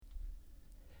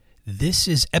This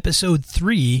is episode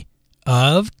 3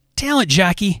 of Talent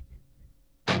Jockey.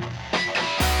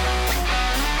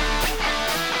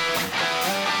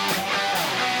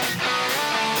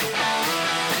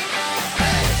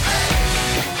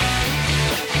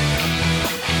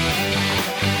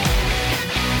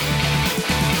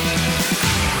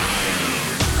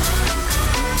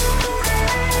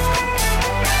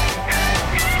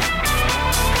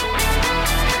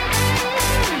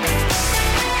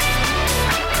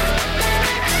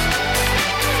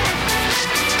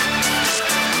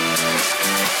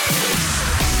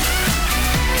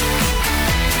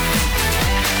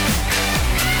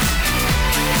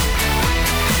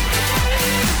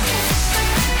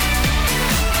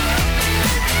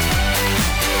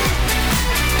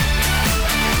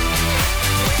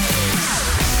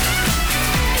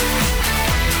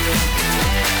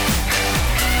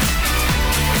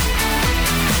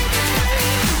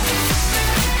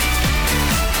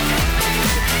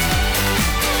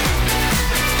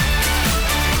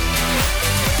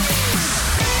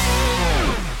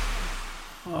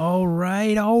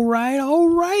 All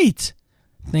right.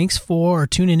 Thanks for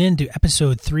tuning in to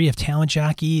episode 3 of Talent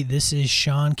Jockey. This is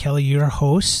Sean Kelly, your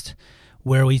host,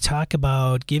 where we talk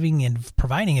about giving and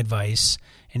providing advice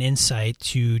and insight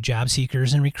to job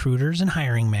seekers and recruiters and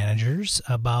hiring managers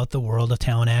about the world of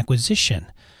talent acquisition.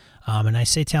 And I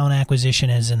say talent acquisition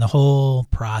as in the whole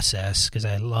process because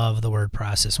I love the word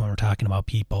process when we're talking about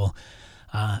people.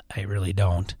 I really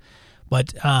don't.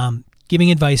 But giving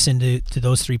advice to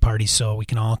those three parties so we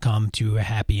can all come to a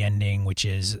happy ending, which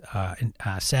is a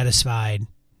satisfied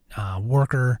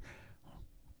worker,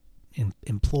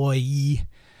 employee,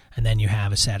 and then you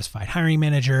have a satisfied hiring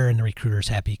manager, and the recruiter's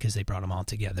happy because they brought them all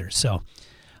together. So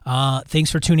thanks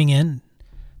for tuning in.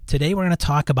 Today we're going to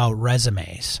talk about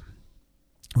resumes.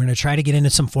 We're going to try to get into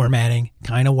some formatting,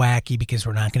 kind of wacky because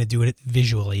we're not going to do it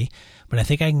visually, but I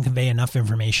think I can convey enough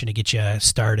information to get you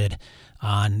started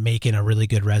on making a really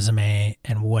good resume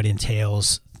and what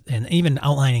entails, and even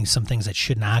outlining some things that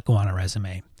should not go on a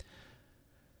resume.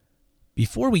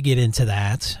 Before we get into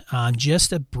that,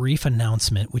 just a brief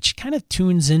announcement, which kind of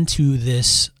tunes into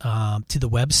this, to the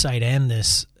website and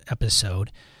this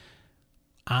episode.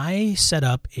 I set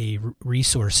up a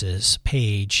resources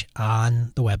page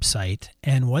on the website,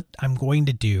 and what I'm going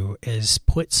to do is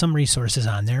put some resources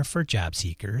on there for job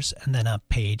seekers, and then a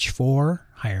page for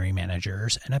hiring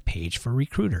managers and a page for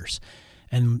recruiters.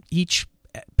 And each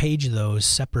page of those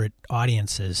separate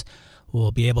audiences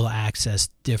will be able to access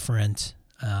different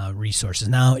resources.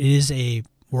 Now, it is a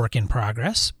work in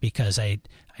progress because I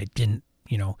didn't,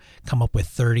 come up with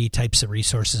 30 types of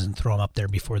resources and throw them up there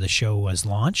before the show was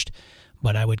launched.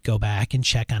 But I would go back and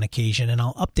check on occasion, and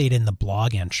I'll update in the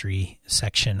blog entry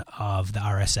section of the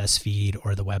RSS feed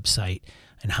or the website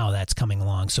and how that's coming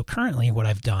along. So currently what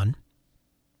I've done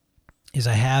is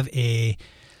I have a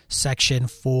section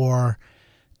for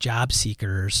job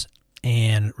seekers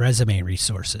and resume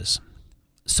resources.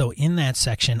 So in that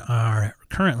section are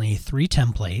currently 3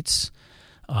 templates.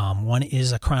 One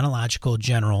is a chronological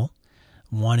general,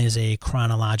 one is a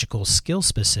chronological skill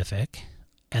specific,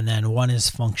 and then one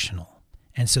is functional.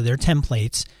 And so they're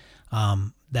templates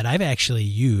that I've actually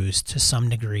used to some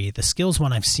degree. The skills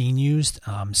one I've seen used,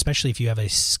 especially if you have a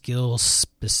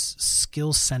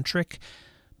skill-centric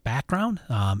background.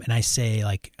 And I say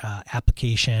like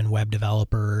application, web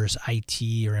developers, IT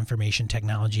or information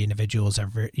technology individuals are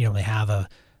very, they have a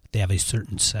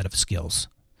certain set of skills,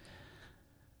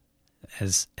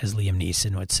 as Liam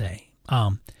Neeson would say.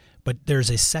 But there's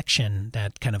a section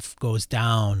that kind of goes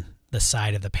down the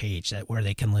side of the page where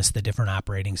they can list the different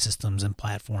operating systems and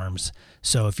platforms.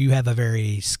 So if you have a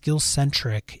very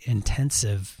skill-centric,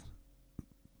 intensive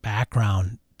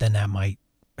background, then that might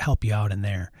help you out in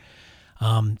there.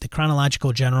 The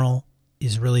chronological general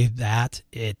is really that.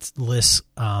 It lists,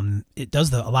 it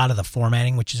does a lot of the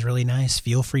formatting, which is really nice.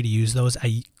 Feel free to use those.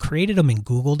 I created them in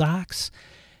Google Docs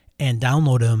and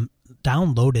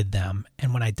downloaded them.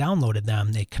 And when I downloaded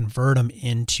them, they convert them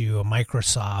into a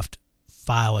Microsoft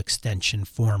file extension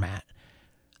format.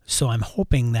 So I'm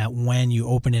hoping that when you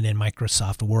open it in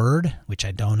Microsoft Word, which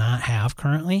I do not have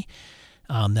currently,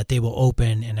 that they will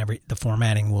open and the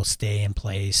formatting will stay in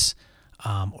place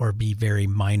or be very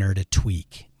minor to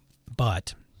tweak.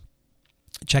 But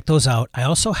check those out. I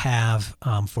also have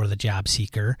for the job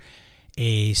seeker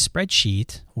a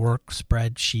workbook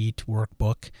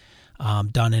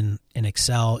done in an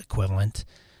Excel equivalent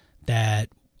that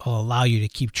will allow you to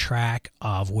keep track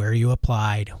of where you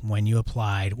applied, when you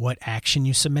applied, what action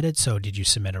you submitted. So did you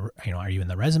submit are you in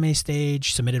the resume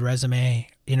stage, submitted resume,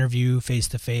 interview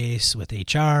face-to-face with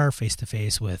HR,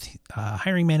 face-to-face with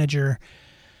hiring manager,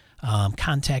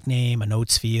 contact name, a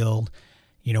notes field,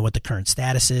 what the current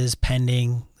status is,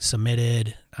 pending,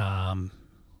 submitted,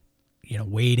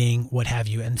 waiting, what have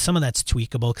you. And some of that's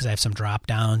tweakable because I have some drop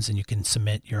downs, and you can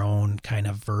submit your own kind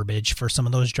of verbiage for some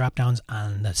of those drop downs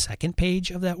on the second page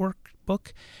of that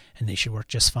workbook, and they should work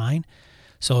just fine.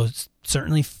 So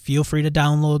certainly feel free to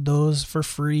download those for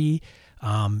free,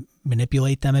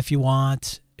 manipulate them if you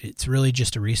want. It's really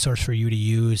just a resource for you to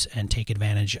use and take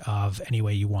advantage of any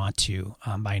way you want to,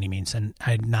 by any means. And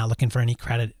I'm not looking for any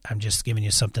credit. I'm just giving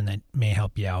you something that may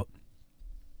help you out.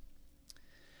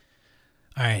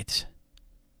 All right.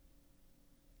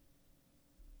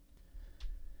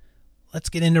 Let's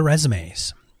get into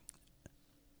resumes.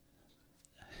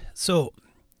 So,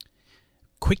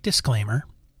 quick disclaimer.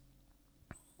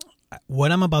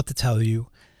 What I'm about to tell you,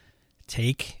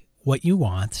 take what you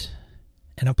want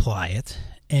and apply it.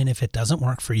 And if it doesn't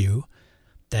work for you,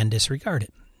 then disregard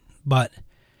it. But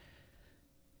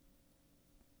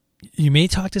you may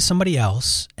talk to somebody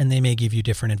else and they may give you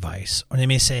different advice. Or they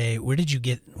may say,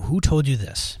 who told you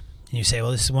this? And you say,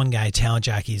 well, this is one guy, talent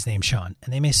jockey, his name's Sean.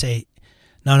 And they may say,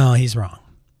 no, he's wrong.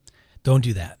 Don't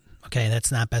do that. Okay,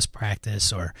 that's not best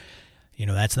practice, or,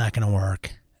 that's not going to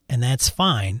work. And that's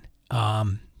fine.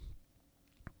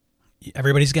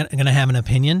 Everybody's going to have an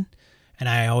opinion. And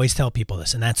I always tell people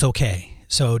this, and that's okay.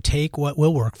 So take what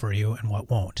will work for you and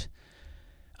what won't.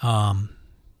 We'll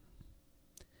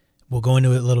go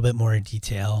into a little bit more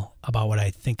detail about what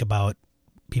I think about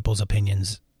people's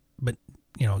opinions, but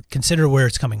consider where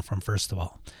it's coming from first of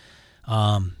all.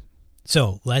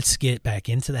 So let's get back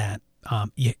into that.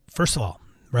 First of all,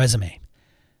 resume.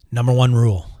 Number one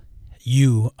rule: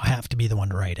 you have to be the one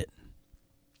to write it.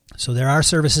 So there are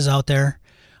services out there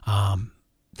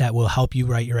that will help you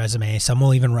write your resume. Some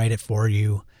will even write it for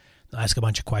you. They'll ask a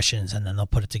bunch of questions and then they'll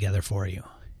put it together for you.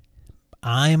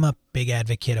 I'm a big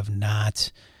advocate of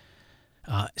not.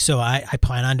 So I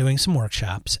plan on doing some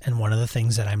workshops, and one of the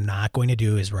things that I'm not going to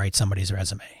do is write somebody's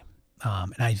resume.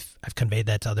 And I've conveyed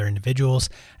that to other individuals,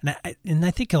 and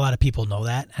I think a lot of people know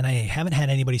that. And I haven't had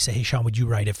anybody say, "Hey, Sean, would you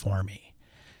write it for me?"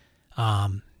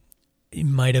 It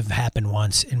might have happened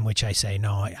once in which I say,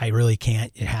 "No, I really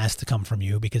can't. It has to come from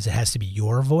you because it has to be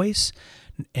your voice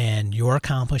and your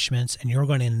accomplishments, and you're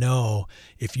going to know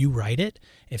if you write it,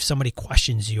 if somebody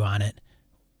questions you on it,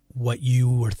 what you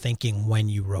were thinking when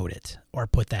you wrote it, or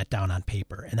put that down on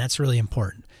paper." And that's really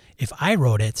important. If I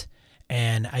wrote it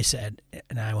and I said,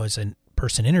 and I was a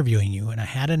person interviewing you and I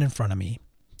had it in front of me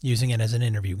using it as an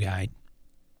interview guide,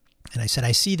 and I said,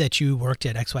 I see that you worked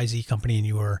at XYZ company and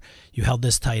you held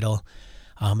this title,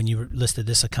 and you listed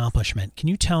this accomplishment. Can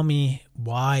you tell me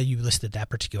why you listed that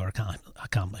particular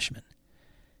accomplishment?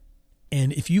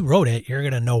 And if you wrote it, you're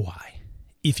going to know why.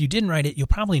 If you didn't write it, you'll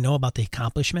probably know about the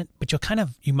accomplishment, but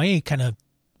you may kind of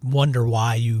wonder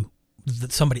why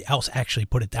somebody else actually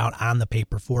put it down on the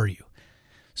paper for you.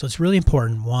 So it's really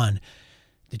important, one,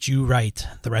 that you write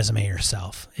the resume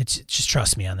yourself. Just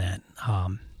trust me on that.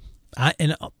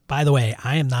 And by the way,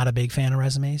 I am not a big fan of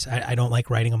resumes. I don't like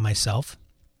writing them myself.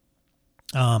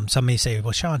 Some may say,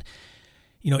 well, Sean,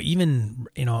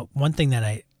 one thing that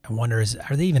I wonder is,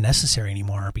 are they even necessary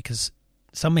anymore? Because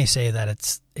some may say that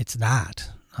it's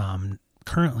not.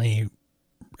 Currently,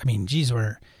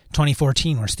 we're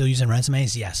 2014, we're still using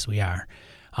resumes. Yes, we are.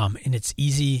 And it's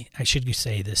easy. I should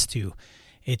say this too.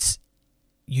 It's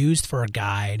used for a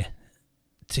guide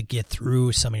to get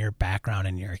through some of your background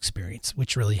and your experience,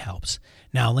 which really helps.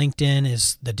 Now, LinkedIn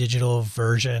is the digital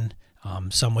version.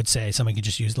 Some would say somebody could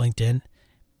just use LinkedIn.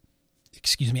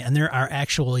 And there are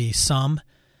actually some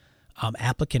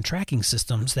applicant tracking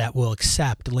systems that will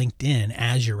accept LinkedIn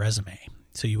as your resume.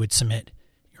 So you would submit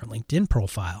your LinkedIn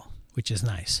profile, which is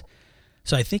nice.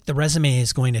 So I think the resume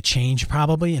is going to change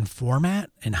probably in format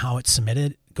and how it's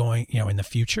submitted going, in the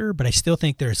future. But I still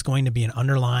think there's going to be an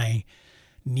underlying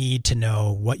need to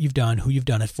know what you've done, who you've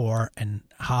done it for, and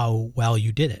how well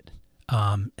you did it.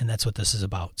 And that's what this is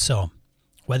about. So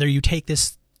whether you take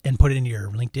this and put it into your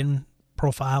LinkedIn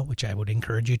profile, which I would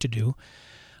encourage you to do,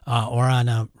 or on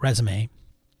a resume,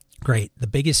 great. The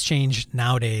biggest change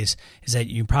nowadays is that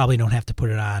you probably don't have to put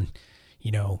it on,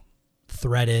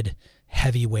 threaded,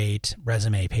 heavyweight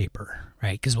resume paper,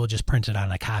 right? Because we'll just print it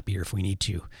on a copier if we need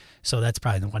to. So that's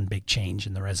probably the one big change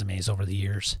in the resumes over the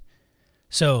years.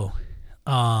 So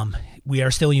we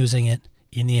are still using it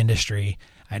in the industry.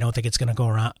 I don't think it's going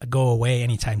to go away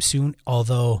anytime soon,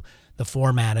 although the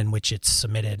format in which it's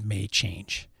submitted may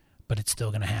change. But it's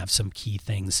still going to have some key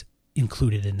things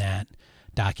included in that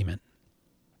document.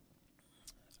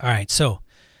 All right, so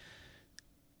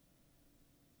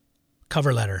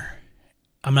cover letter.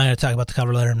 I'm not going to talk about the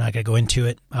cover letter. I'm not going to go into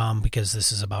it because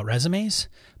this is about resumes.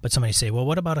 But somebody say, well,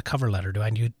 what about a cover letter? Do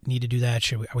I need to do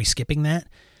that? Are we skipping that?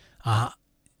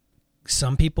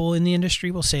 Some people in the industry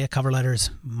will say a cover letter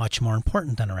is much more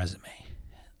important than a resume.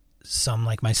 Some,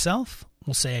 like myself,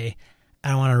 will say, I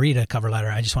don't want to read a cover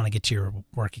letter. I just want to get to your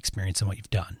work experience and what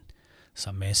you've done.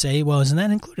 Some may say, well, isn't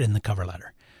that included in the cover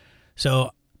letter? So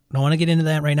I don't want to get into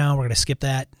that right now. We're going to skip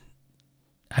that.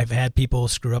 I've had people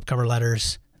screw up cover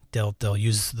letters. They'll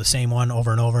use the same one over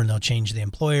and over, and they'll change the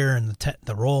employer and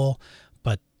the role,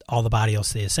 but all the body will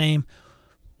stay the same.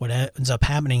 What ends up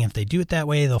happening if they do it that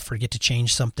way, they'll forget to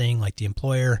change something like the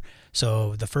employer.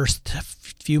 So the first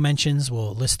few mentions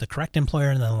will list the correct employer,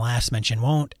 and then the last mention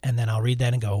won't. And then I'll read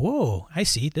that and go, whoa, I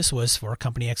see. This was for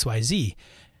company XYZ.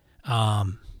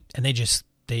 And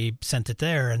they sent it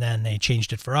there, and then they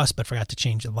changed it for us, but forgot to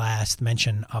change the last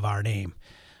mention of our name.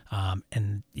 That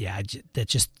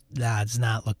does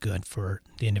not look good for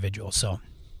the individual. So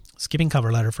skipping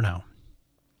cover letter for now.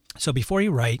 So before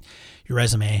you write your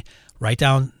resume, get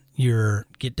down your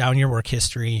work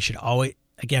history. You should always,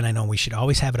 again, I know we should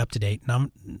always have it up to date.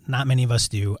 Not many of us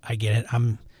do. I get it.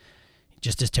 I'm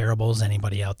just as terrible as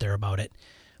anybody out there about it.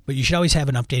 But you should always have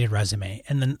an updated resume.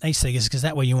 And the nice thing is because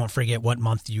that way you won't forget what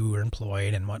month you were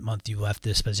employed and what month you left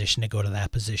this position to go to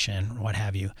that position or what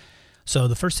have you. So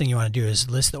the first thing you want to do is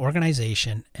list the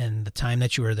organization and the time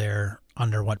that you were there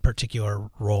under what particular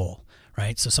role,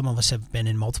 right? So some of us have been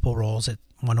in multiple roles at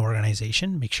one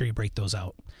organization. Make sure you break those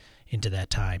out into that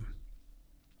time.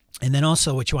 And then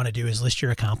also what you want to do is list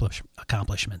your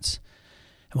accomplishments.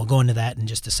 And we'll go into that in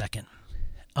just a second.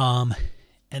 So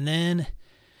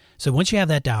once you have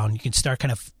that down, you can start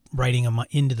kind of writing them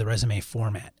into the resume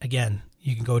format. Again,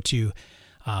 you can go to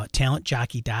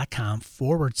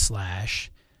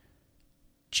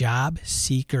talentjockey.com/job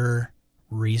seeker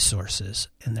resources.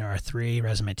 And there are 3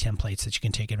 resume templates that you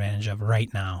can take advantage of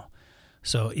right now.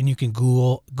 So, and you can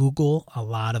Google a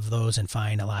lot of those and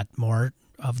find a lot more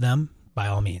of them by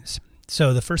all means.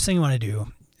 So the first thing you want to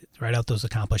do is write out those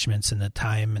accomplishments and the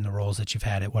time and the roles that you've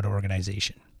had at what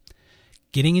organization.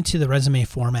 Getting into the resume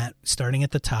format, starting at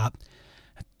the top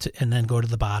and then go to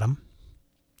the bottom.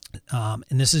 And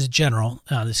this is general.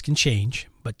 This can change,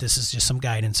 but this is just some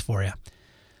guidance for you.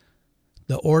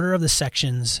 The order of the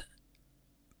sections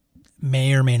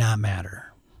may or may not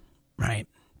matter, right?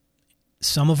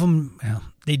 Some of them,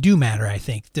 they do matter, I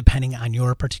think, depending on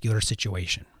your particular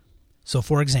situation. So,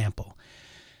 for example,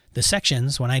 the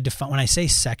sections, when I say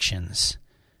sections,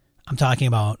 I'm talking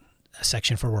about a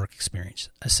section for work experience,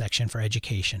 a section for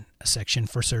education, a section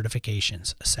for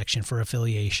certifications, a section for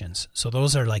affiliations. So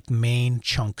those are like main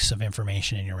chunks of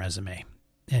information in your resume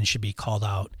and should be called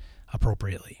out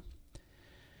appropriately.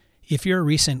 If you're a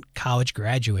recent college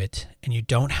graduate and you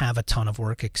don't have a ton of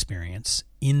work experience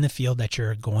in the field that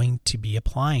you're going to be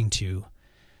applying to,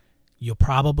 you'll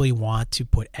probably want to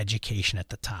put education at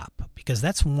the top because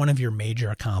that's one of your major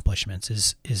accomplishments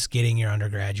is getting your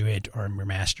undergraduate or your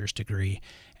master's degree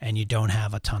and you don't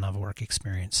have a ton of work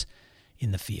experience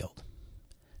in the field.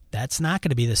 That's not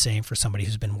going to be the same for somebody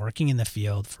who's been working in the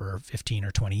field for 15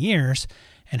 or 20 years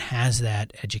and has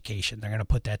that education. They're going to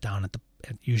put that down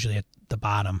usually at the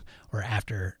bottom or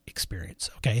after experience.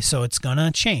 Okay, so it's going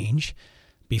to change.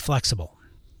 Be flexible.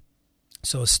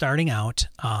 So starting out,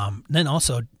 then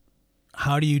also,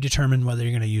 how do you determine whether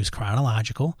you're going to use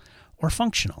chronological or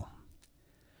functional?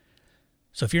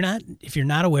 So if you're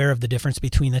not aware of the difference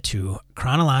between the two,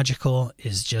 chronological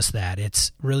is just that.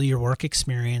 It's really your work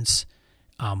experience,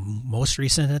 most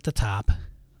recent at the top.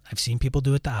 I've seen people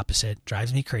do it the opposite.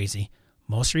 Drives me crazy.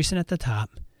 Most recent at the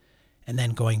top, and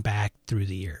then going back through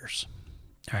the years.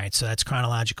 All right, so that's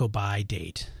chronological by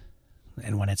date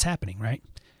and when it's happening, right?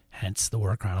 Hence the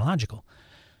word chronological.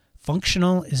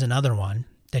 Functional is another one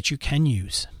that you can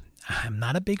use. I'm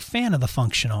not a big fan of the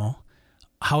functional.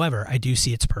 However, I do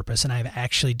see its purpose, and I've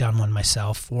actually done one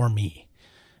myself for me.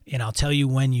 And I'll tell you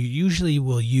when you usually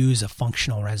will use a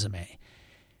functional resume.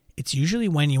 It's usually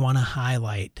when you want to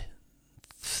highlight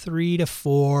 3 to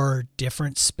 4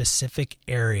 different specific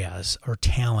areas or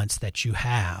talents that you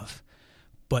have,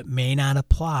 but may not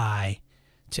apply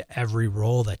to every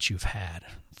role that you've had.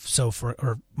 So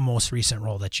or most recent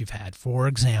role that you've had. For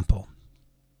example,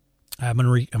 I'm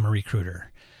a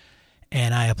recruiter,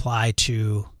 and I apply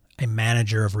to a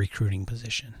manager of recruiting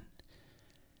position.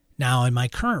 Now, in my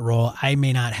current role, I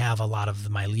may not have a lot of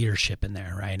my leadership in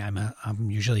there, right? I'm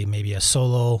usually maybe a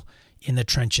solo in the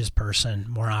trenches person,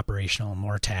 more operational,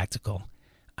 more tactical.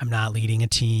 I'm not leading a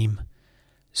team.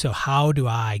 So how do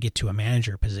I get to a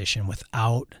manager position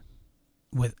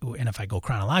and if I go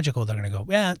chronological, they're going to go,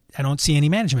 yeah, I don't see any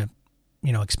management,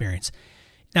 experience.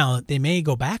 Now, they may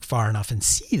go back far enough and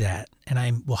see that, and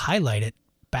I will highlight it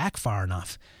back far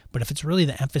enough. But if it's really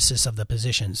the emphasis of the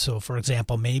position, so for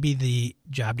example, maybe the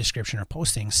job description or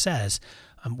posting says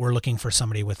we're looking for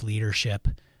somebody with leadership,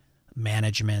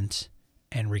 management,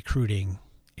 and recruiting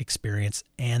experience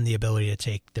and the ability to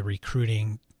take the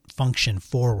recruiting function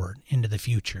forward into the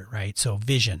future, right? So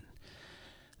vision.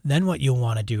 Then what you'll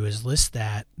want to do is list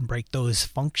that and break those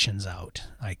functions out,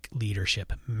 like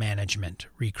leadership, management,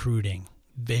 recruiting,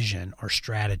 vision, or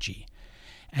strategy.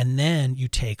 And then you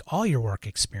take all your work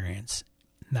experience,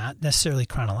 not necessarily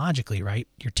chronologically, right?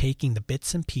 You're taking the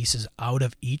bits and pieces out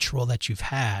of each role that you've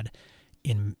had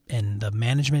in the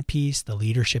management piece, the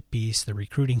leadership piece, the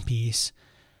recruiting piece,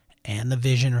 and the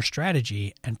vision or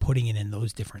strategy, and putting it in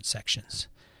those different sections.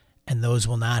 And those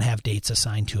will not have dates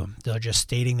assigned to them. They're just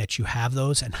stating that you have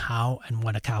those and how and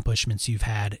what accomplishments you've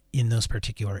had in those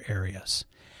particular areas.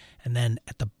 And then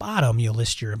at the bottom, you'll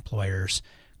list your employers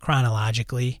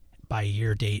chronologically by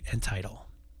year, date, and title.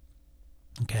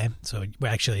 Okay, so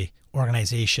actually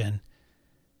organization,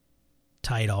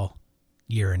 title,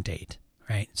 year, and date,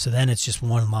 right? So then it's just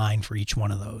one line for each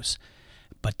one of those,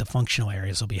 but the functional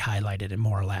areas will be highlighted and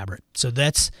more elaborate. So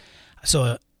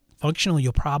functional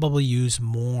you'll probably use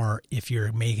more if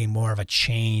you're making more of a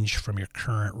change from your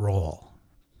current role,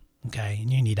 okay?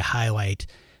 And you need to highlight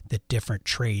the different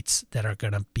traits that are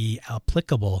going to be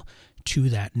applicable to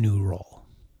that new role,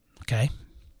 okay?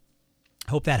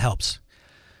 Hope that helps.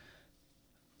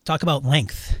 Talk about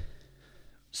length.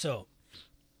 So,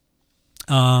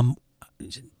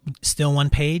 still one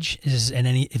page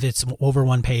if it's over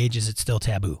one page, is it still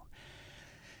taboo?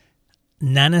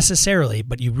 Not necessarily,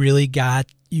 but you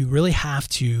really have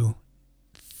to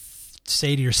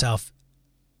say to yourself,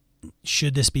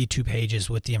 should this be 2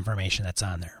 pages with the information that's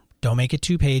on there? Don't make it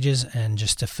 2 pages and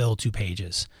just to fill 2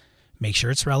 pages. Make sure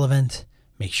it's relevant,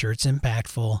 make sure it's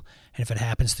impactful, and if it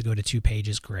happens to go to 2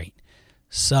 pages, great.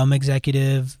 Some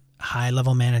executive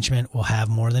high-level management will have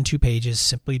more than 2 pages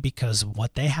simply because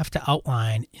what they have to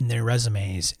outline in their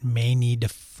resumes may need to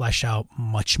flesh out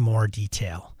much more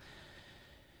detail.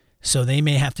 So they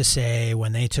may have to say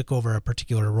when they took over a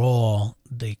particular role,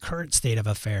 the current state of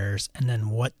affairs, and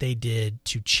then what they did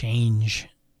to change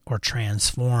or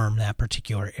transform that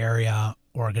particular area,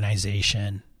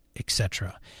 organization,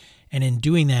 etc. And in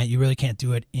doing that, you really can't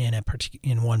do it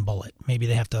in one bullet. Maybe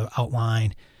they have to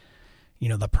outline,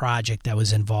 the project that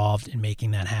was involved in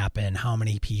making that happen, how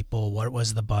many people, what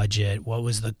was the budget, what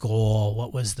was the goal,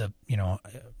 what was the,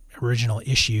 original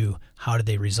issue, how did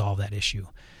they resolve that issue?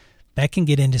 That can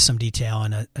get into some detail,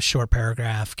 and a short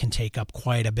paragraph can take up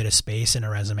quite a bit of space in a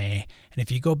resume. And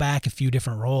if you go back a few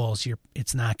different roles,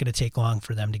 it's not going to take long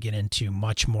for them to get into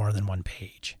much more than 1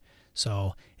 page.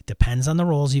 So it depends on the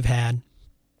roles you've had.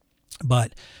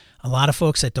 But a lot of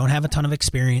folks that don't have a ton of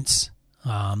experience,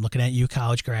 looking at you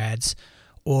college grads,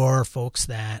 or folks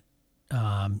that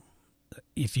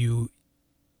if you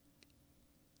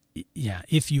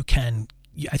can,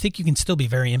 I think you can still be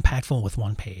very impactful with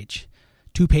 1 page.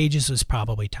 2 pages is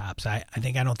probably tops. I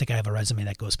don't think I have a resume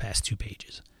that goes past 2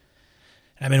 pages.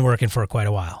 I've been working for quite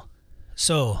a while.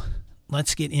 So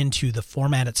let's get into the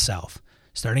format itself.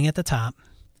 Starting at the top,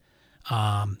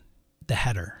 the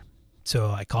header.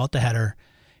 So I call it the header.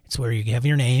 It's where you have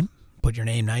your name, put your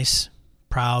name nice,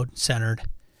 proud, centered.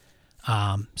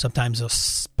 Sometimes they'll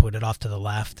put it off to the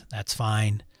left. That's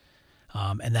fine.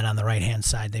 And then on the right-hand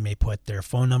side, they may put their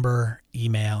phone number,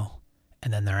 email,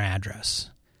 and then their address.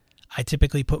 I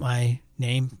typically put my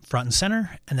name front and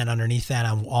center, and then underneath that,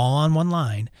 all on one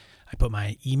line, I put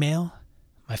my email,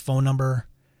 my phone number,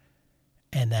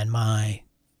 and then my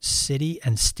city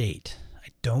and state. I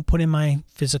don't put in my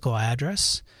physical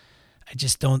address. I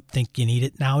just don't think you need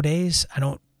it nowadays. I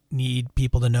don't need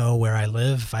people to know where I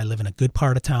live. If I live in a good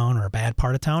part of town or a bad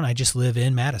part of town, I just live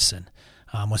in Madison,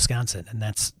 Wisconsin, and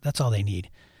that's all they need.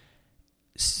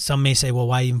 Some may say, well,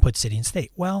 why even put city and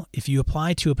state? Well, if you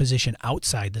apply to a position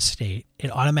outside the state, it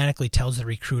automatically tells the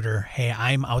recruiter, hey,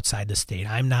 I'm outside the state.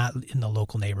 I'm not in the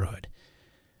local neighborhood.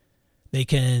 They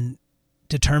can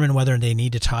determine whether they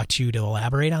need to talk to you to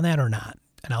elaborate on that or not.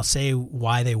 And I'll say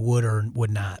why they would or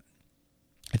would not.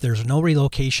 If there's no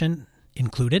relocation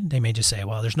included, they may just say,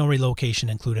 well, there's no relocation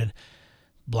included,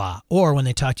 blah. Or when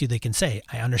they talk to you, they can say,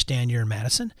 I understand you're in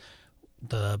Madison.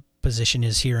 The position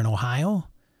is here in Ohio.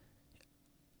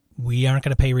 We aren't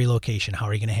going to pay relocation. How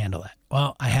are you going to handle that?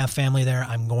 Well, I have family there.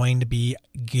 I'm going to be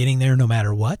getting there no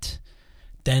matter what.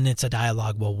 Then it's a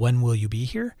dialogue. Well, when will you be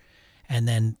here? And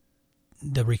then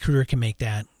the recruiter can make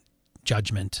that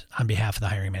judgment on behalf of the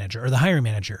hiring manager, or the hiring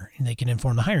manager, and they can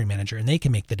inform the hiring manager, and they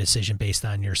can make the decision based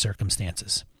on your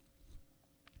circumstances.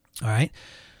 All right.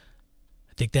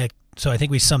 So I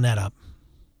think we sum that up.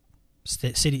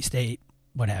 City, state,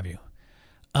 what have you.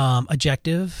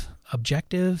 Objective,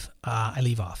 I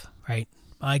leave off, right?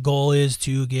 My goal is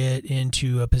to get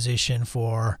into a position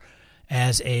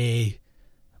as a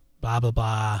blah, blah,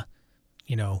 blah,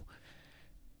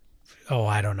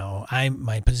 I don't know.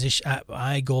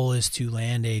 My goal is to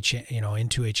land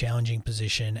into a challenging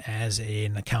position as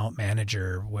an account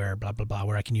manager where blah, blah, blah,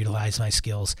 where I can utilize my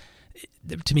skills.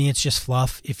 To me, it's just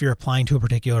fluff. If you're applying to a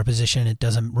particular position, it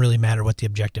doesn't really matter what the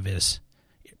objective is.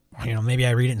 Maybe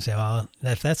I read it and say, well,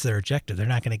 if that's their objective, they're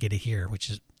not going to get it here, which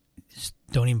is, just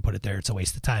don't even put it there. It's a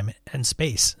waste of time and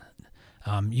space.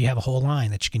 You have a whole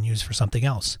line that you can use for something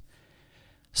else.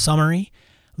 Summary,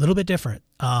 a little bit different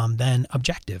than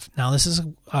objective. Now,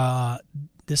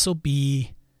 this will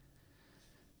be,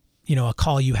 a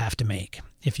call you have to make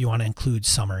if you want to include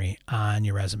summary on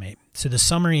your resume. So the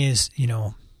summary is,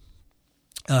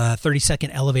 a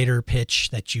 30-second elevator pitch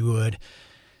that you would,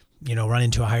 run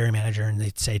into a hiring manager and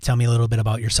they'd say, tell me a little bit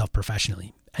about yourself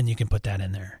professionally. And you can put that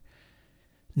in there.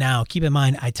 Now, keep in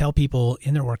mind, I tell people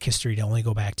in their work history to only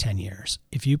go back 10 years.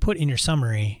 If you put in your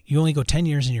summary, you only go 10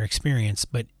 years in your experience,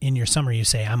 but in your summary you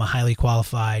say, I'm a highly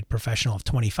qualified professional of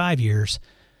 25 years,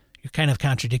 you're kind of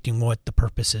contradicting what the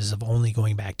purpose is of only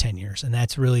going back 10 years. And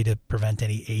that's really to prevent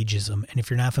any ageism. And if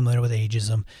you're not familiar with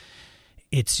ageism,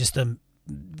 it's just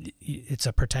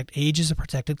age is a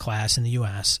protected class in the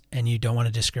U.S., and you don't want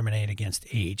to discriminate against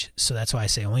age. So that's why I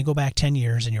say only go back 10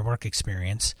 years in your work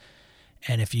experience.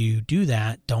 And if you do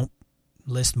that, don't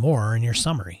list more in your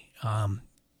summary. And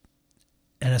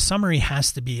a summary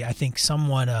has to be, I think,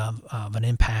 somewhat of an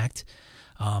impact.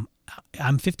 I'm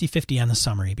 50-50 on the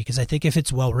summary because I think if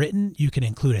it's well written, you can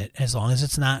include it as long as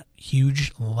it's not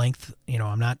huge length.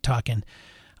 I'm not talking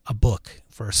a book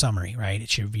for a summary, right? It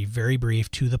should be very brief,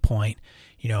 to the point.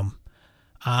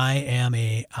 I am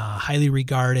a highly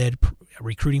regarded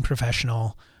recruiting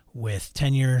professional with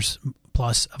 10 years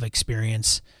plus of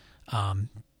experience,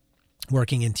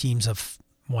 working in teams of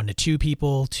 1 to 2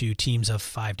 people to teams of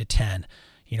 5 to 10.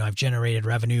 I've generated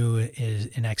revenue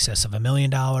in excess of $1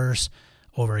 million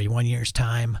over a 1 year's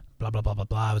time, blah, blah, blah, blah,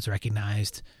 blah. I was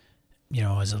recognized,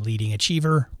 as a leading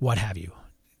achiever, what have you.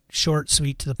 Short,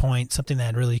 sweet, to the point, something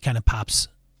that really kind of pops,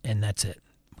 and that's it.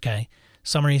 Okay.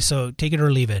 Summary. So take it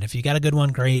or leave it. If you got a good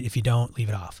one, great. If you don't, leave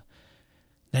it off.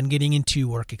 Then getting into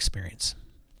work experience.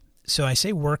 So I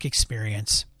say work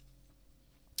experience.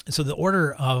 So the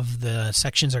order of the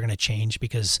sections are going to change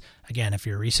because, again, if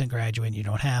you're a recent graduate and you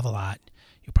don't have a lot,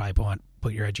 you'll probably want to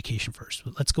put your education first.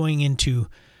 But let's going into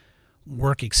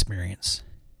work experience.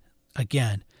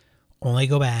 Again, only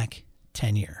go back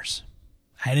 10 years.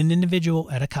 I had an individual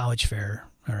at a college fair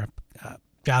or a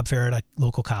job fair at a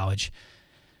local college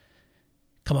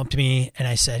come up to me, and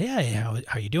I said, how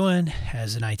are you doing?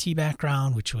 Has an IT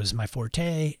background, which was my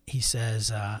forte. He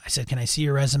says, I said, can I see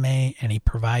your resume? And he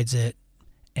provides it.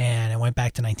 And I went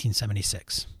back to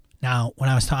 1976. Now, when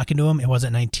I was talking to him, it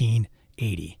wasn't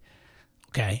 1980.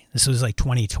 Okay. This was like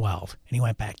 2012. And he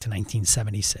went back to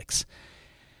 1976.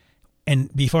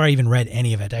 And before I even read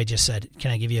any of it, I just said,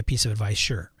 can I give you a piece of advice?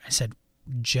 Sure. I said,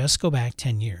 just go back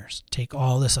 10 years. Take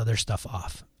all this other stuff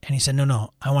off. And he said,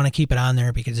 no, I want to keep it on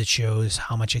there because it shows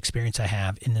how much experience I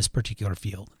have in this particular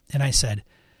field. And I said,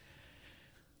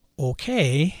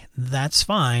 okay, that's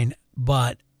fine,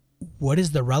 but what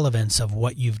is the relevance of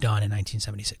what you've done in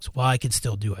 1976? Well, I could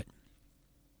still do it.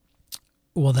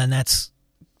 Well, then that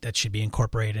should be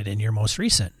incorporated in your most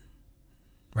recent,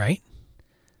 right?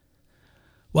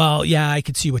 Well, yeah, I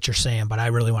could see what you're saying, but I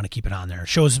really want to keep it on there. It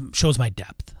shows my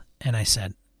depth. And I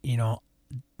said,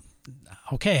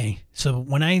 okay. So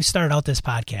when I started out this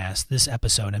podcast, this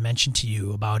episode, I mentioned to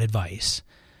you about advice.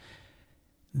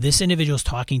 This individual is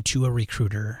talking to a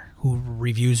recruiter who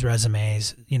reviews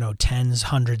resumes, tens,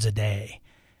 hundreds a day.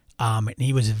 And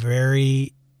he was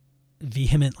very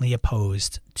vehemently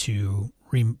opposed to,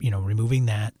 removing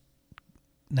that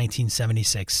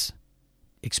 1976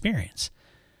 experience.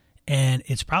 And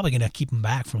it's probably going to keep him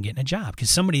back from getting a job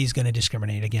because somebody's going to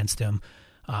discriminate against him.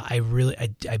 I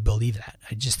believe that.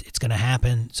 It's going to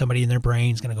happen. Somebody in their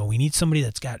brain is going to go, we need somebody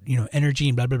that's got, energy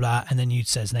and blah, blah, blah. And then you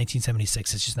says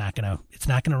 1976, it's not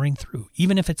going to ring through,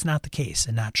 even if it's not the case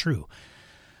and not true.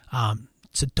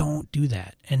 So don't do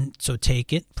that. And so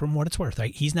take it from what it's worth,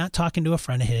 right? He's not talking to a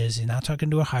friend of his. He's not talking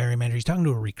to a hiring manager. He's talking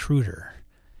to a recruiter,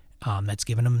 that's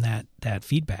giving him that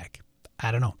feedback.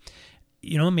 I don't know.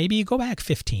 Maybe you go back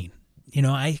 15,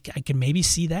 I can maybe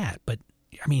see that, but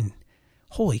I mean,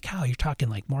 holy cow, you're talking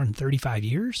like more than 35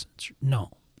 years?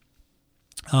 No.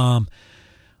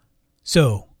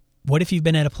 So what if you've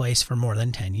been at a place for more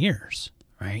than 10 years,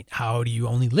 right? How do you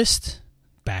only list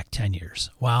back 10 years.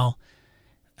 Well,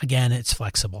 again, it's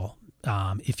flexible.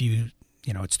 If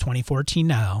it's 2014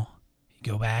 now, you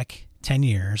go back 10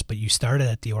 years, but you started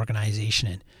at the organization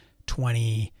in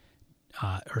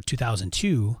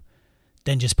 2002,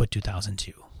 then just put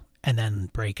 2002 and then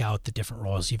break out the different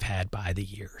roles you've had by the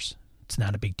years. It's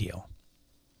not a big deal.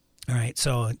 All right.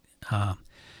 So,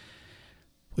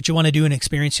 what you want to do in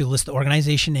Experience, you list the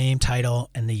organization name, title,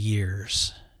 and the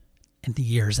years. And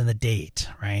the date,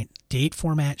 right? Date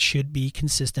format should be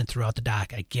consistent throughout the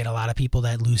doc. I get a lot of people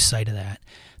that lose sight of that.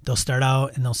 They'll start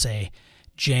out and they'll say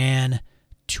Jan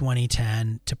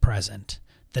 2010 to present.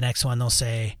 The next one they'll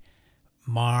say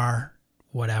Mar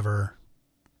whatever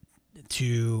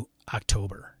to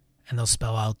October. And they'll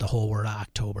spell out the whole word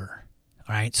October.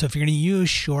 All right. So if you're going to use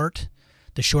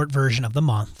the short version of the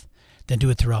month, then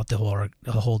do it throughout the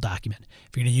whole document.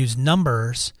 If you're going to use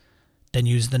numbers, then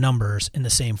use the numbers in the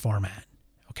same format.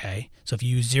 Okay. So if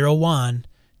you use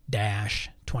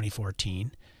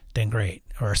 01-2014, then great.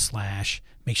 Or /,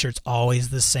 make sure it's always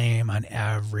the same on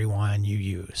every one you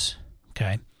use.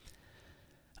 Okay.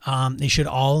 They should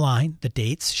all align. The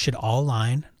dates should all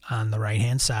align on the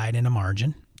right-hand side in a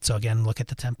margin. So again, look at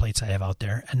the templates I have out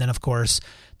there. And then of course,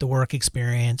 the work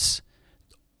experience,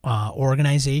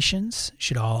 organizations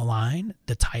should all align.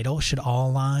 The title should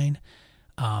all align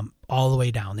all the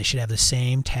way down. They should have the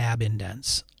same tab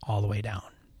indents all the way down.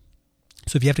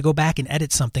 So if you have to go back and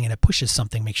edit something and it pushes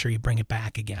something, make sure you bring it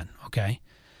back again, okay?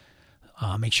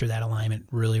 Make sure that alignment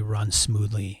really runs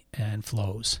smoothly and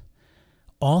flows.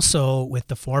 Also, with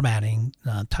the formatting,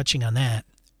 touching on that,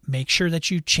 make sure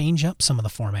that you change up some of the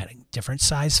formatting. Different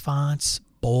size fonts,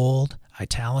 bold,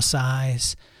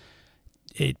 italicize.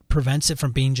 It prevents it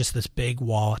from being just this big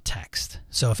wall of text.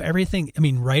 So if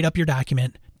write up your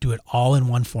document, do it all in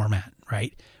one format,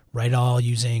 right? Write all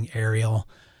using Arial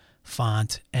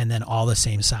font and then all the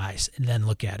same size, and then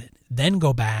look at it. Then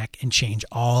go back and change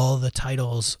all the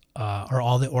titles or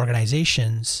all the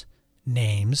organizations'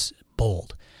 names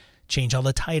bold. Change all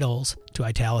the titles to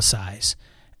italicize,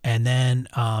 and then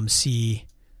see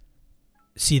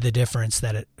the difference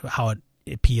how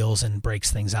it peels and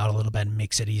breaks things out a little bit and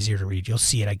makes it easier to read. You'll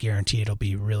see it. I guarantee it'll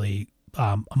be really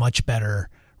a much better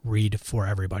read for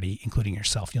everybody, including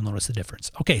yourself. You'll notice the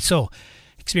difference. Okay, so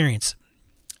Experience,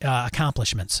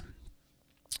 accomplishments.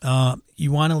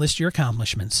 You want to list your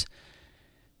accomplishments.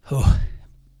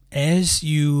 If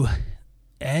you're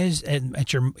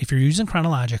using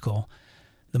chronological,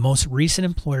 the most recent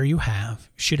employer you have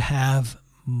should have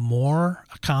more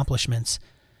accomplishments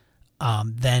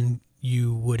than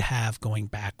you would have going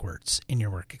backwards in your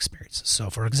work experience.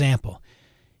 So, for example,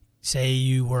 say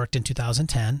you worked in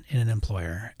 2010 in an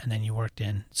employer, and then you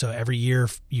so every year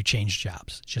you changed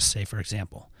jobs. Just say, for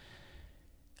example,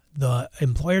 the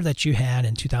employer that you had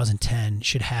in 2010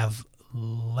 should have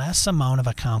less amount of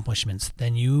accomplishments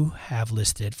than you have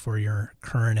listed for your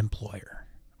current employer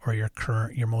or your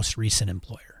most recent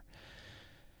employer.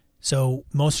 So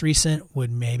most recent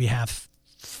would maybe have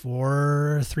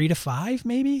 3 to 5,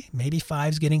 maybe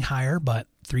 5's getting higher, but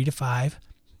 3 to 5,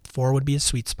 4 would be a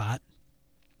sweet spot.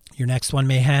 Your next one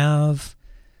may have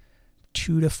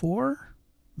 2 to 4,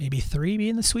 maybe 3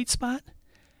 being the sweet spot,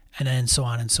 and then so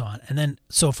on and so on. And then,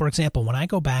 so for example, when I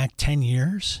go back 10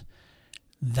 years,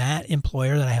 that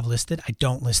employer that I have listed, I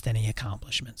don't list any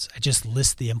accomplishments. I just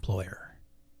list the employer.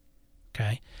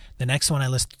 Okay. The next one I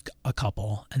list a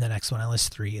couple, and the next one I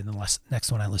list 3, and the next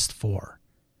one I list 4.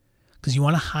 Because you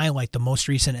want to highlight the most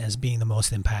recent as being the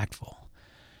most impactful.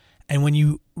 And when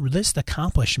you list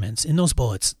accomplishments in those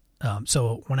bullets,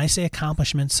 so when I say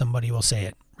accomplishments, somebody will say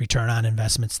it. Return on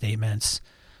investment statements,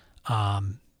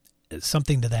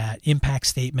 something to that. Impact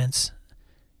statements.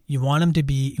 You want them to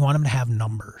have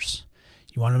numbers.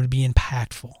 You want them to be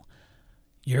impactful.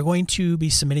 You're going to be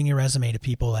submitting your resume to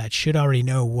people that should already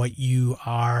know what you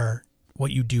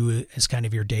do as kind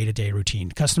of your day-to-day routine.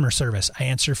 Customer service. I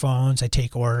answer phones. I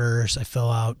take orders. I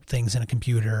fill out things in a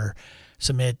computer.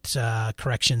 Submit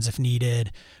corrections if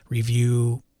needed.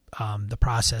 Review the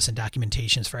process and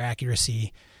documentations for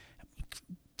accuracy.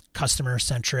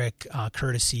 Customer-centric,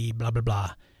 courtesy, blah, blah,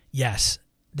 blah. Yes,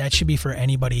 that should be for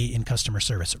anybody in customer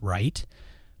service, right?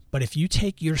 But if you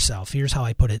take yourself, here's how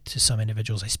I put it to some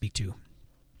individuals I speak to.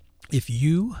 If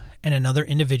you and another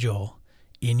individual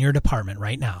in your department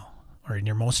right now or in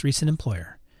your most recent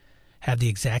employer have the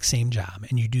exact same job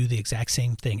and you do the exact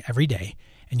same thing every day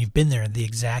and you've been there the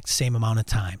exact same amount of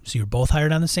time, so you're both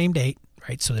hired on the same date,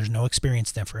 right? So there's no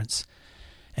experience difference,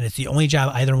 and it's the only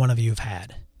job either one of you have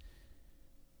had.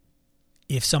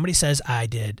 If somebody says, I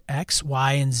did X,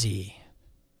 Y, and Z,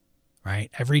 right?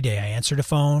 Every day I answered a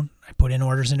phone, I put in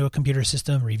orders into a computer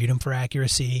system, reviewed them for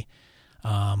accuracy,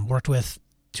 Worked with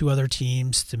 2 other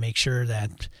teams to make sure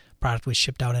that product was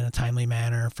shipped out in a timely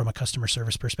manner from a customer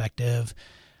service perspective.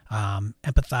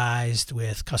 Empathized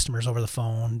with customers over the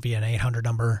phone via an 800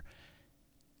 number.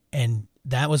 And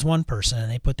that was one person,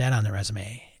 and they put that on their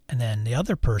resume. And then the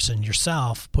other person,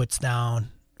 yourself, puts down,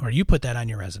 or you put that on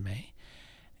your resume.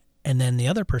 And then the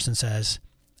other person says,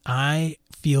 I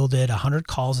fielded 100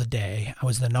 calls a day. I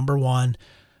was the number one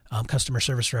customer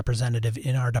service representative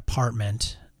in our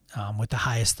department with the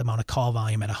highest amount of call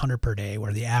volume at 100 per day,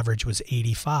 where the average was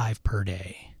 85 per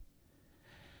day.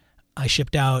 I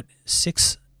shipped out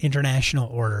 6 international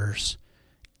orders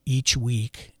each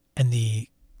week, and the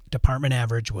department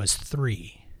average was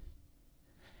 3.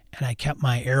 And I kept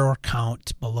my error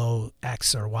count below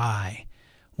X or Y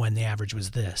when the average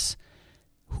was this.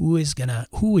 Who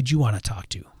would you want to talk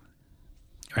to?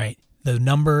 Right? The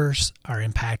numbers are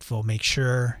impactful. Make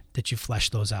sure that you flesh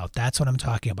those out. That's what I'm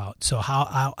talking about. So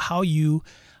how you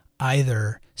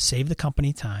either save the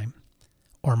company time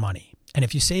or money. And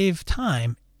if you save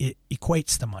time, it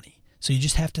equates to money. So you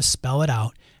just have to spell it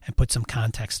out and put some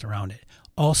context around it.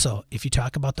 Also, if you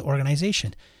talk about the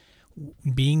organization,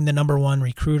 being the number one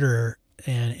recruiter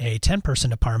in a 10-person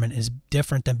department is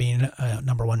different than being a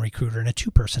number one recruiter in a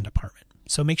 2-person department.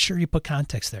 So make sure you put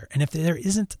context there. And if there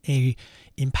isn't a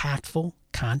impactful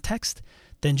context,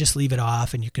 then just leave it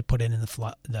off, and you could put it in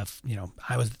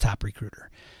I was the top recruiter.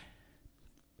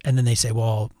 And then they say,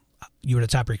 well, you were the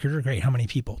top recruiter? Great. How many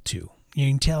people? 2. You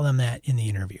can tell them that in the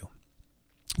interview.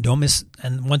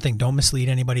 And one thing, don't mislead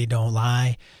anybody. Don't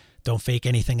lie. Don't fake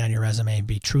anything on your resume.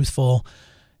 Be truthful.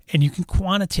 And you can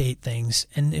quantitate things.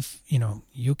 And if,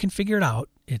 you can figure it out.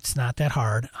 It's not that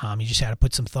hard. You just got to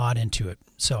put some thought into it.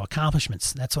 So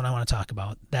accomplishments, that's what I want to talk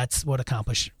about. That's when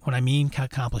I mean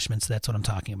accomplishments, that's what I'm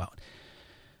talking about.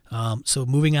 So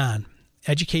moving on.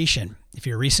 Education. If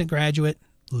you're a recent graduate,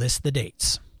 list the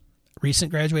dates.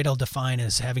 Recent graduate I'll define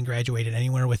as having graduated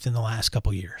anywhere within the last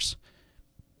couple years.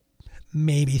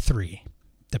 Maybe 3.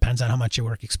 Depends on how much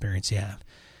work experience you have.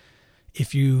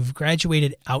 If you've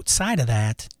graduated outside of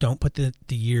that, don't put the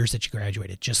years that you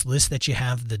graduated. Just list that you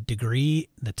have the degree,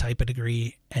 the type of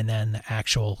degree, and then the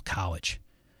actual college.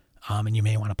 And you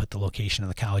may want to put the location of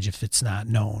the college if it's not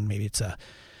known. Maybe it's a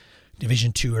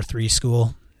Division 2 or 3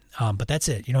 school. But that's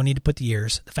it. You don't need to put the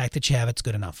years. The fact that you have it's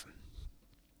good enough.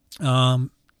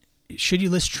 Should you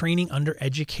list training under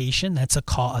education? That's a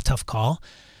tough call.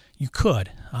 You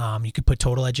could. You could put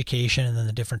total education and then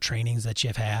the different trainings that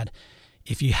you've had.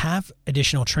 If you have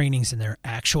additional trainings in their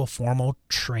actual formal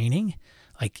training,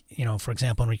 like, for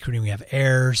example, in recruiting, we have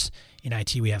AIRS. In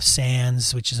IT, we have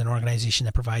SANS, which is an organization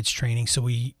that provides training. So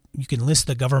you can list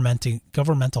the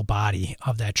governmental body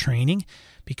of that training,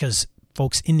 because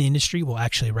folks in the industry will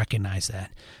actually recognize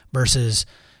that. Versus,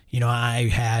 I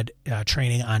had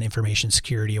training on information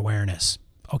security awareness.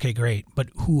 Okay, great. But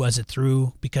who was it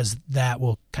through? Because that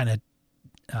will kind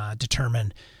of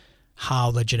determine how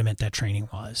legitimate that training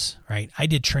was, right? I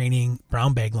did training,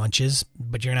 brown bag lunches,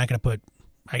 but you're not going to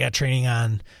I got training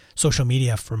on social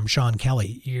media from Sean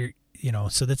Kelly.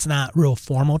 So that's not real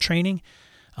formal training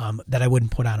that I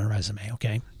wouldn't put on a resume,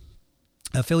 okay?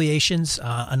 Affiliations,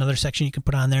 another section you can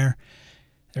put on there.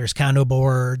 There's condo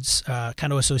boards,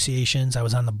 condo associations. I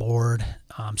was on the board,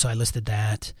 so I listed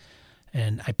that,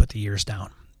 and I put the years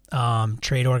down.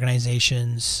 Trade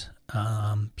organizations,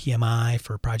 PMI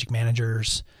for project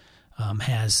managers,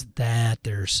 has that.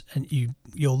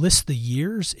 You'll list the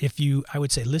years. I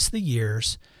would say list the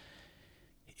years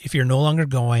if you're no longer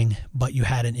going, but you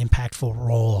had an impactful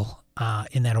role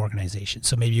in that organization.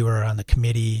 So maybe you were on the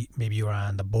committee, maybe you were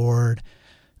on the board.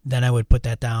 Then I would put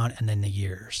that down, and then the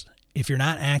years. If you're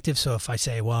not active, so if I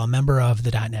say, well, a member of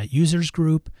the .NET users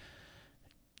group,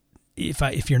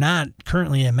 if you're not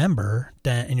currently a member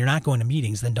and you're not going to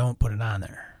meetings, then don't put it on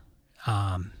there.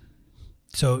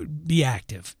 So be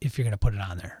active if you're going to put it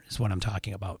on there, is what I'm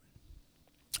talking about.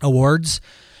 Awards.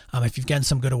 If you've gotten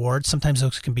some good awards, sometimes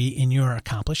those can be in your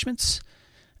accomplishments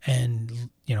and,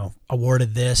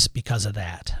 awarded this because of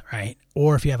that, right?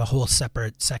 Or if you have a whole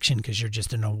separate section because you're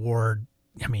just an award,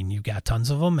 you've got tons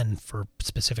of them and for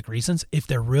specific reasons. If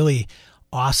they're really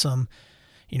awesome,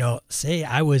 say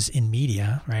I was in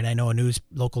media, right? I know a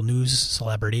local news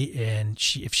celebrity, and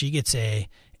if she gets a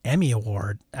Emmy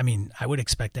award, I would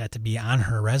expect that to be on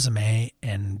her resume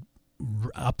and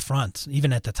up front,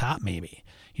 even at the top maybe.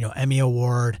 Emmy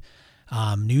award,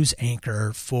 news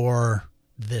anchor for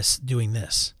doing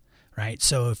this, right?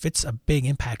 So if it's a big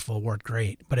impactful award,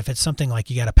 great. But if it's something like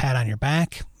you got a pat on your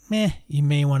back, you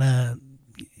may want to,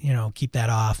 keep that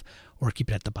off or keep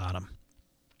it at the bottom.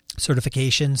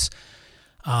 Certifications.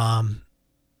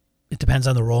 it depends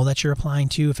on the role that you're applying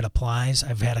to. If it applies,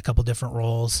 I've had a couple different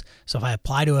roles. So if I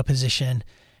apply to a position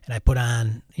and I put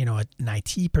on, an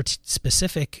IT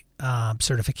specific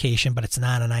certification, but it's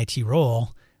not an IT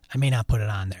role, I may not put it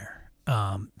on there.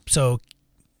 So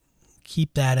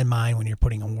keep that in mind when you're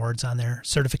putting awards on there.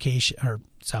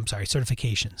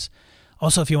 Certifications.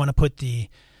 Also, if you want to put the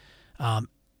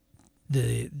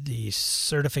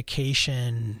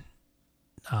certification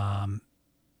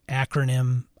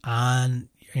acronym on,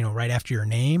 right after your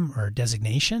name or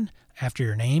designation after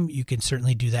your name, you can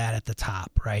certainly do that at the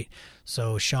top, right?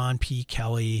 So Sean P.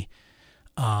 Kelly,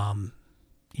 CIR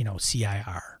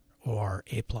or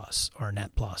A+ or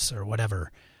Net Plus or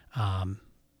whatever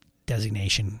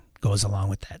designation goes along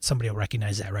with that. Somebody will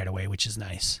recognize that right away, which is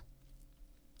nice.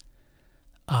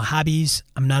 Hobbies.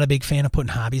 I'm not a big fan of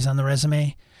putting hobbies on the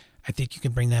resume. I think you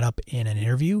can bring that up in an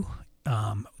interview.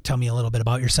 Tell me a little bit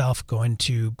about yourself. Go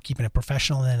into keeping it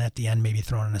professional, and then at the end, maybe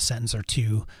throw in a sentence or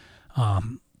two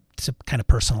to kind of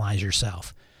personalize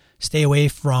yourself. Stay away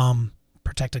from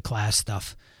protected class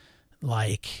stuff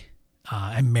like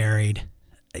I'm married.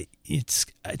 It's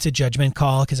a judgment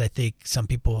call because I think some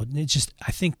people,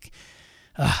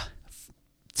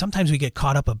 sometimes we get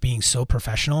caught up of being so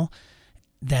professional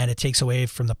that it takes away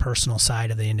from the personal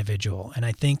side of the individual. And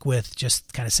I think with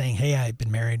just kind of saying, hey, I've been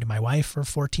married to my wife for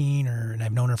 14 and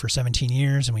I've known her for 17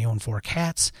 years and we own 4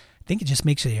 cats, I think it just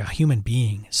makes you a human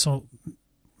being. So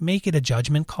make it a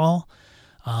judgment call.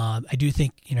 I do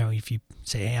think, if you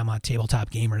say, hey, I'm a tabletop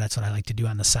gamer, that's what I like to do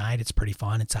on the side. It's pretty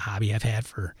fun. It's a hobby I've had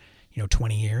for,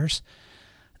 20 years.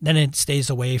 Then it stays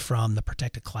away from the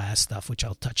protected class stuff, which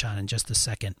I'll touch on in just a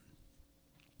second.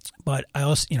 But I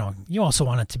also, you also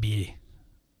want it to be,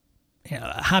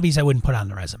 hobbies I wouldn't put on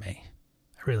the resume.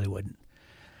 I really wouldn't.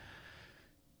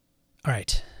 All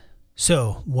right.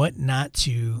 So what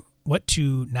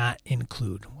to not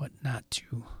include,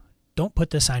 don't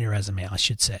put this on your resume, I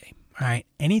should say. All right.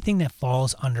 Anything that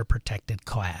falls under protected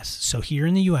class. So here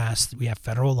in the U.S., we have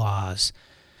federal laws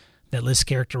that list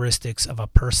characteristics of a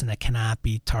person that cannot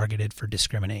be targeted for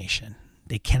discrimination.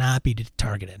 They cannot be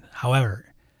targeted.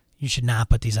 However, you should not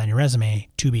put these on your resume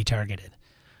to be targeted.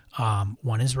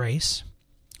 One is race,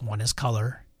 one is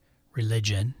color,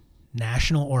 religion,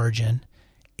 national origin,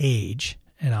 age,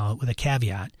 and with a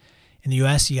caveat. In the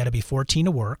U.S., you got to be 14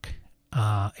 to work,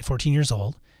 14 years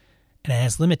old, and it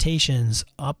has limitations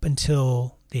up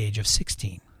until the age of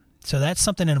 16. So that's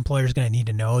something an employer is going to need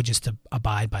to know just to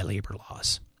abide by labor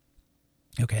laws.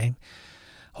 Okay.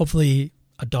 Hopefully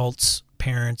adults,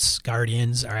 parents,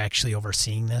 guardians are actually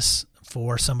overseeing this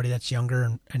for somebody that's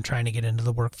younger and trying to get into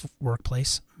the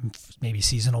workplace, maybe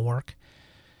seasonal work.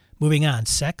 Moving on,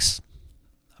 sex,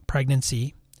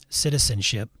 pregnancy,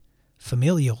 citizenship,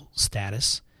 familial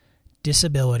status,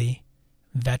 disability,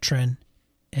 veteran,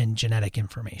 and genetic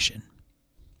information.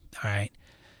 All right.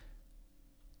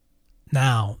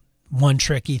 Now, one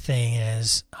tricky thing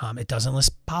is it doesn't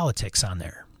list politics on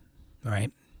there. All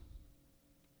right.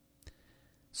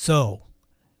 So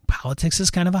politics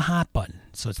is kind of a hot button.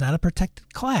 So it's not a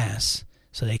protected class.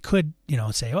 So they could,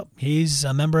 say, oh, he's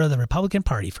a member of the Republican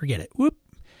Party. Forget it. Whoop.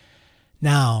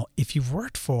 Now, if you've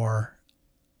worked for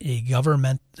a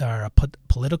government or a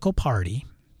political party,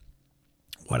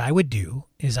 what I would do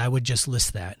is I would just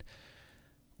list that.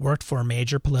 Worked for a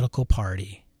major political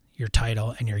party, your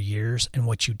title and your years and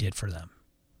what you did for them.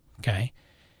 Okay?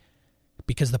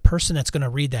 Because the person that's going to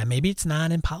read that, maybe it's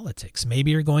not in politics.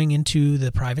 Maybe you're going into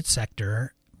the private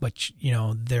sector, but,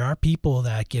 there are people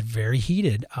that get very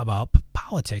heated about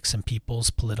politics and people's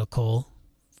political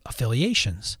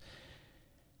affiliations.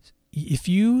 If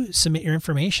you submit your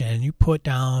information and you put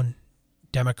down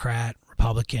Democrat,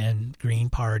 Republican, Green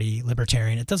Party,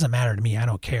 Libertarian, it doesn't matter to me. I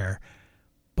don't care.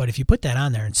 But if you put that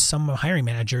on there and some hiring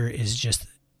manager is just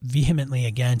vehemently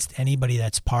against anybody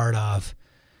that's part of,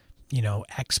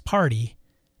 X party,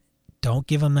 don't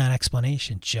give them that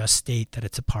explanation. Just state that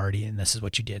it's a party and this is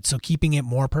what you did. So keeping it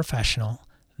more professional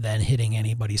than hitting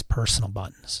anybody's personal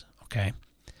buttons. Okay.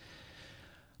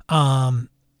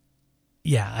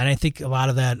 Yeah. And I think a lot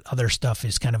of that other stuff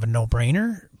is kind of a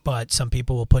no-brainer, but some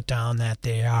people will put down that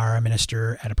they are a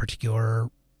minister at a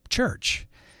particular church.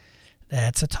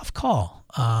 That's a tough call.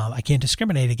 I can't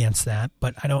discriminate against that,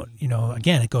 but I don't,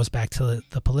 again, it goes back to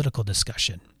the political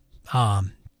discussion.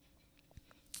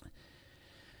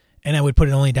 And I would put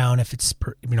it only down if it's,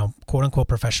 quote unquote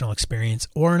professional experience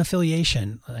or an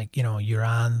affiliation. Like, you're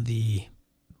on the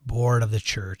board of the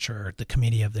church or the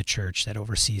committee of the church that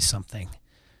oversees something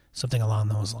along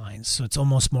those lines. So it's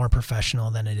almost more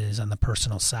professional than it is on the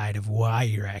personal side of why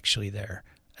you're actually there.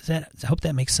 I hope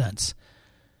that makes sense.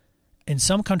 in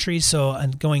some countries, so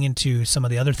and going into some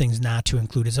of the other things not to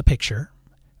include is a picture.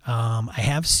 I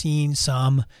have seen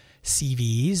some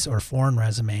CVs or foreign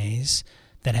resumes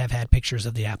that have had pictures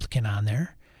of the applicant on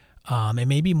there. It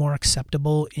may be more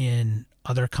acceptable in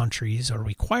other countries or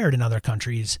required in other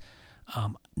countries,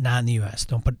 not in the U.S.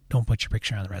 Don't put your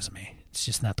picture on the resume. It's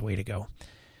just not the way to go.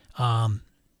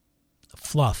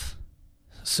 Fluff.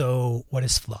 So what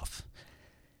is fluff?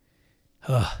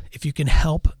 If you can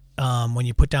help when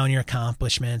you put down your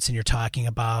accomplishments and you're talking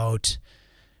about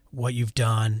what you've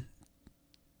done,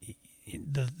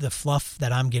 the fluff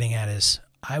that I'm getting at is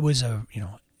I was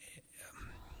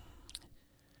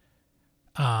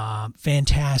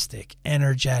fantastic,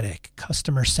 energetic,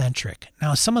 customer-centric.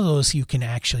 Now, some of those you can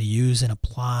actually use and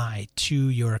apply to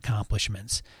your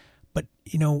accomplishments. But,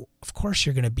 of course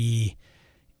you're going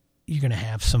to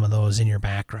have some of those in your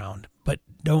background. But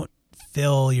don't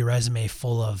fill your resume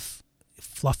full of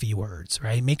fluffy words,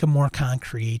 right? Make them more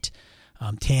concrete,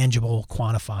 tangible,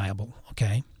 quantifiable,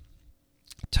 okay?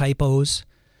 Typos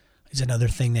is another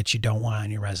thing that you don't want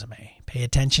on your resume. Pay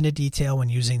attention to detail when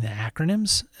using the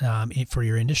acronyms for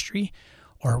your industry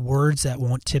or words that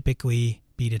won't typically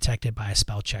be detected by a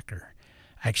spell checker.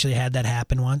 I actually had that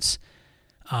happen once.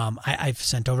 I've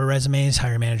sent over resumes.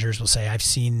 Hiring managers will say, I've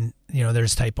seen,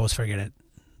 there's typos, forget it,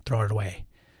 throw it away.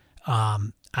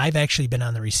 I've actually been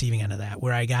on the receiving end of that,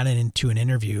 where I got into an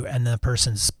interview and the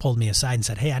person's pulled me aside and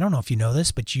said, hey, I don't know if you know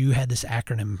this, but you had this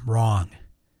acronym wrong.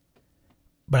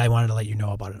 But I wanted to let you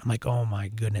know about it. I'm like, oh my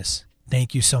goodness.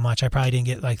 Thank you so much. I probably didn't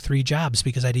get like 3 jobs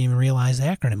because I didn't even realize the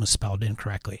acronym was spelled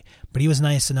incorrectly. But he was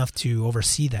nice enough to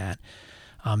oversee that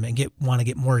and want to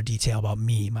get more detail about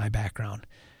me, my background.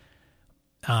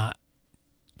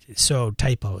 So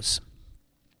typos.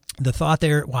 The thought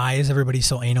there, why is everybody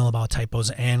so anal about typos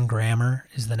and grammar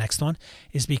is the next one,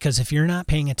 is because if you're not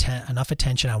paying enough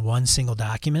attention on one single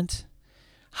document,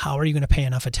 how are you going to pay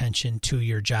enough attention to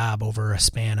your job over a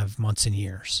span of months and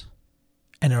years?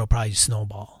 And it'll probably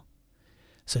snowball.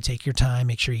 So take your time,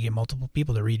 make sure you get multiple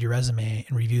people to read your resume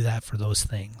and review that for those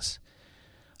things.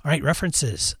 All right,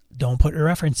 references. Don't put your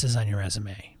references on your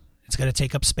resume. It's going to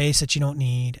take up space that you don't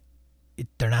need.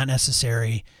 They're not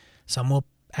necessary. Some will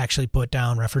actually put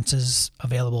down references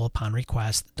available upon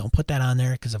request. Don't put that on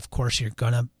there because, of course, you're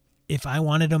going to, if I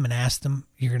wanted them and asked them,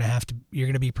 you're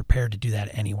going to be prepared to do that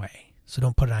anyway. So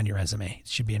don't put it on your resume. It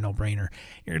should be a no-brainer.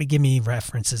 You're going to give me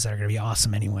references that are going to be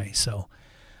awesome anyway. So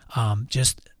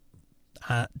just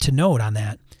to note on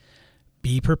that,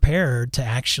 be prepared to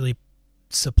actually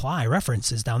supply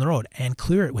references down the road and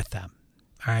clear it with them.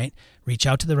 All right? Reach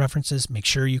out to the references. Make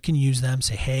sure you can use them.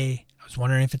 Say, hey, I was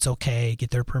wondering if it's okay. Get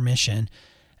their permission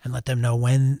and let them know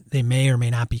when they may or may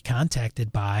not be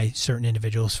contacted by certain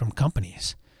individuals from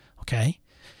companies. Okay?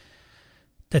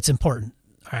 That's important.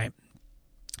 All right.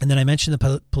 And then I mentioned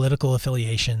the political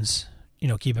affiliations,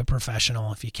 keep it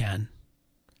professional if you can.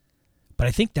 But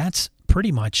I think that's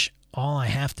pretty much all I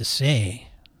have to say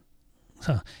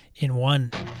in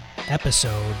one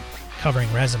episode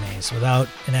covering resumes without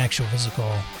an actual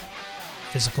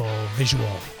physical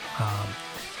visual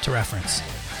to reference.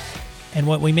 And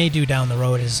what we may do down the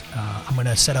road is I'm going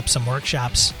to set up some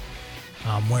workshops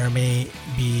where it may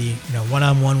be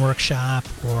one-on-one workshop,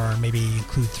 or maybe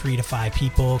include 3 to 5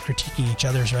 people critiquing each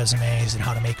other's resumes and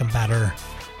how to make them better.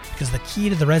 Because the key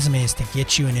to the resume is to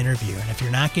get you an interview. And if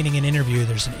you're not getting an interview,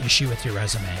 there's an issue with your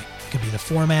resume. It could be the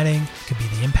formatting, it could be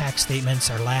the impact statements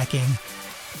are lacking.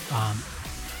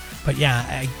 But yeah,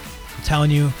 I'm telling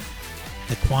you,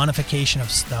 the quantification of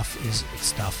stuff is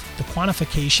stuff. The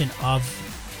quantification of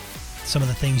some of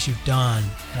the things you've done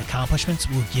and accomplishments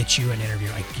will get you an interview.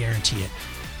 I guarantee it.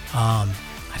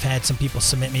 I've had some people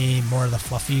submit me more of the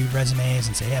fluffy resumes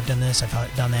and say, hey, I've done this, I've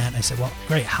done that. And I said, well,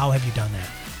 great. How have you done that?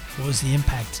 What was the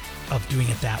impact of doing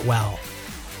it that well?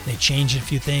 They changed a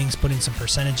few things, put in some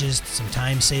percentages, some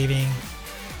time saving,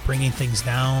 bringing things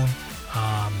down,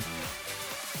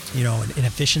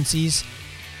 inefficiencies.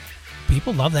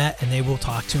 People love that, and they will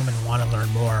talk to them and want to learn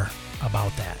more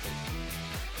about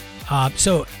that.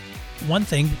 So one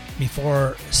thing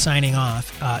before signing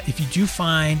off, if you do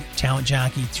find Talent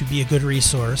Jockey to be a good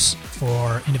resource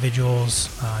for individuals,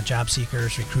 job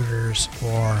seekers, recruiters,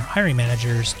 or hiring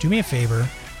managers, do me a favor.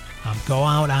 Go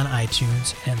out on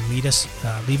iTunes and leave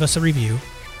us a review.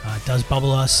 It does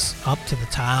bubble us up to the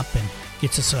top and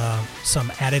gets us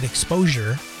some added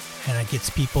exposure, and it gets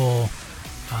people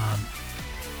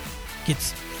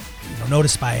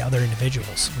noticed by other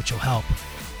individuals, which will help.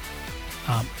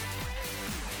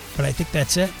 But I think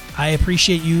that's it. I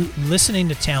appreciate you listening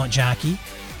to Talent Jockey.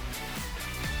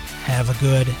 Have a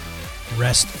good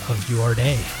rest of your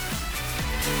day.